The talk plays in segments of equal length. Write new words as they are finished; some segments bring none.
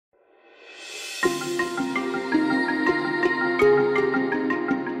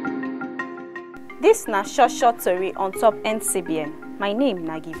This na short Tori on top NCBN. My name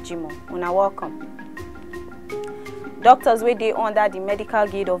na Give Jimo. Una welcome. Doctors wey dey under the medical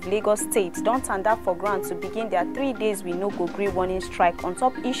guild of Lagos State don tanda for ground to begin their 3 days we no go gree warning strike on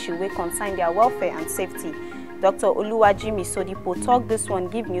top issue wey concern their welfare and safety. Dr. Oluwajimi Sodipo talk this one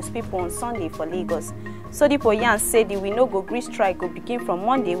give news people on Sunday for Lagos. Sodipo yarn say the we no go gree strike go begin from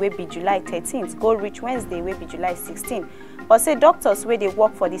Monday wey be July 13th go reach Wednesday wey be July 16th. But say doctors wey dey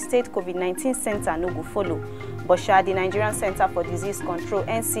work for the state COVID-19 center no go follow. But the Nigerian Center for Disease Control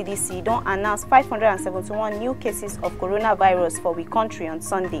 (NCDC) don announce 571 new cases of coronavirus for we country on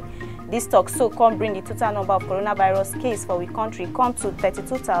Sunday. This talk so come bring the total number of coronavirus cases for we country come to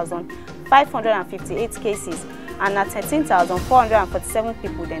 32,558 cases, and na 13,447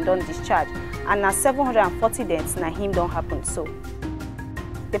 people then don discharge, and na 740 deaths na him don happen so.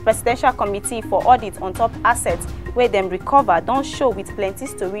 The Presidential Committee for Audit on top assets where them recover don't show with plenty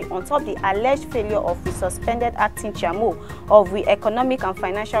story on top the alleged failure of the suspended acting chairman of the Economic and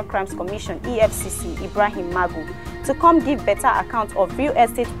Financial Crimes Commission (EFCC) Ibrahim Magu to come give better account of real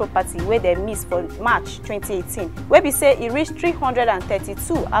estate property where they missed for March 2018, where we say it reached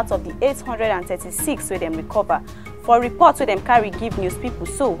 332 out of the 836 where them recover. For reports where them carry give news people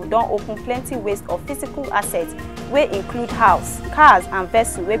so don't open plenty waste of physical assets wey include house, cars and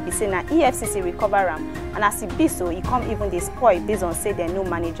vessels wey be say na EFCC recover am, and as it be so, e come even dey spoil based on say dem no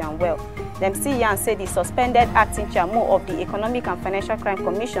manage am well. Dem still yarn say the suspended acting chairman of the Economic and Financial Crime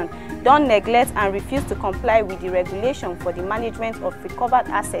Commission don neglect and refuse to comply with the regulation for the management of recovered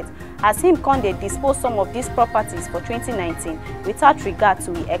assets, as him come dey dispose some of these properties for 2019 without regard to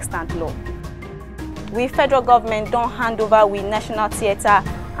the extant law. We federal government don hand over we National Theatre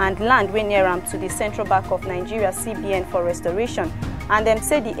and land wey near am to the Central Bank of Nigeria (CBN) for restoration, and them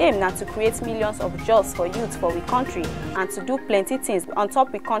say the aim na to create millions of jobs for youth for we country and to do plenty things on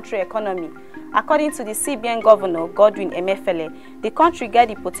top we country economy. According to the CBN governor Godwin Emefiele, the country get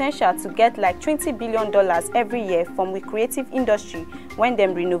the potential to get like $20 billion every year from the creative industry when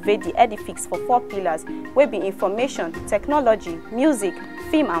them renovate the edifice for 4 pillars wey be information, technology, music,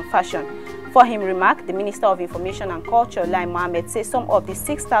 film and fashion. For him remark, the Minister of Information and Culture, Lai Mohammed, say some of the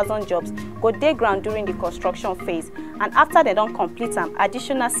 6,000 jobs go dey ground during the construction phase, and after they don't complete them,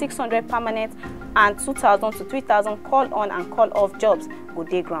 additional 600 permanent and 2,000 to 3,000 call-on and call-off jobs go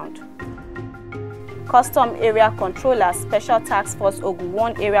dey ground. Custom Area Controller Special Task Force Ogun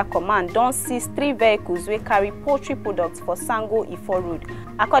 1 Area Command don seize 3 vehicles wey carry poultry products for Sango Ifo Road.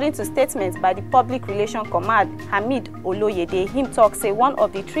 According to statements by the Public Relations Command Hamid Oloyede, him talk say one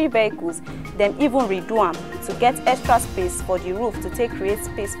of the 3 vehicles them even redo am to get extra space for the roof to take create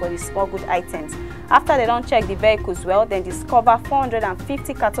space for the smuggled items. After they don't check the vehicles well, then discover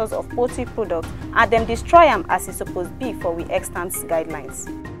 450 cartons of poultry products and them destroy them as it's supposed to be for we extant guidelines.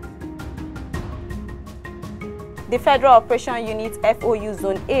 The Federal Operation Unit FOU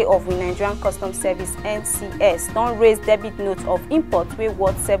Zone A of the Nigerian Customs Service (NCS) don raise debit note of import wey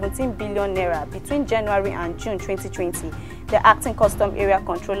worth 17 billion naira between January and June 2020. The acting custom area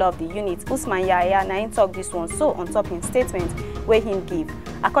controller of the unit, Usman Yahya, na him talk this one so on top him statement wey him give.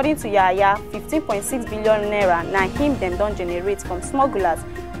 According to Yahya, 15.6 billion naira na him them don generate from smugglers,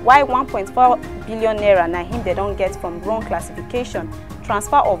 while 1.4 billion naira na him they don't get from wrong classification,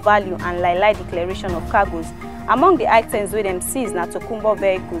 transfer of value and lie declaration of cargoes. Among the items wey them seize na tokumbo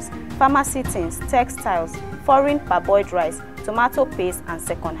vehicles, pharmacy things, textiles, foreign parboiled rice, tomato paste and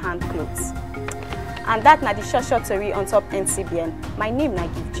second-hand clothes. And that na the short Tori on top NCBN. My name na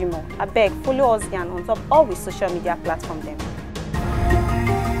Give Jimo. Abeg follow us on top all we social media platform them.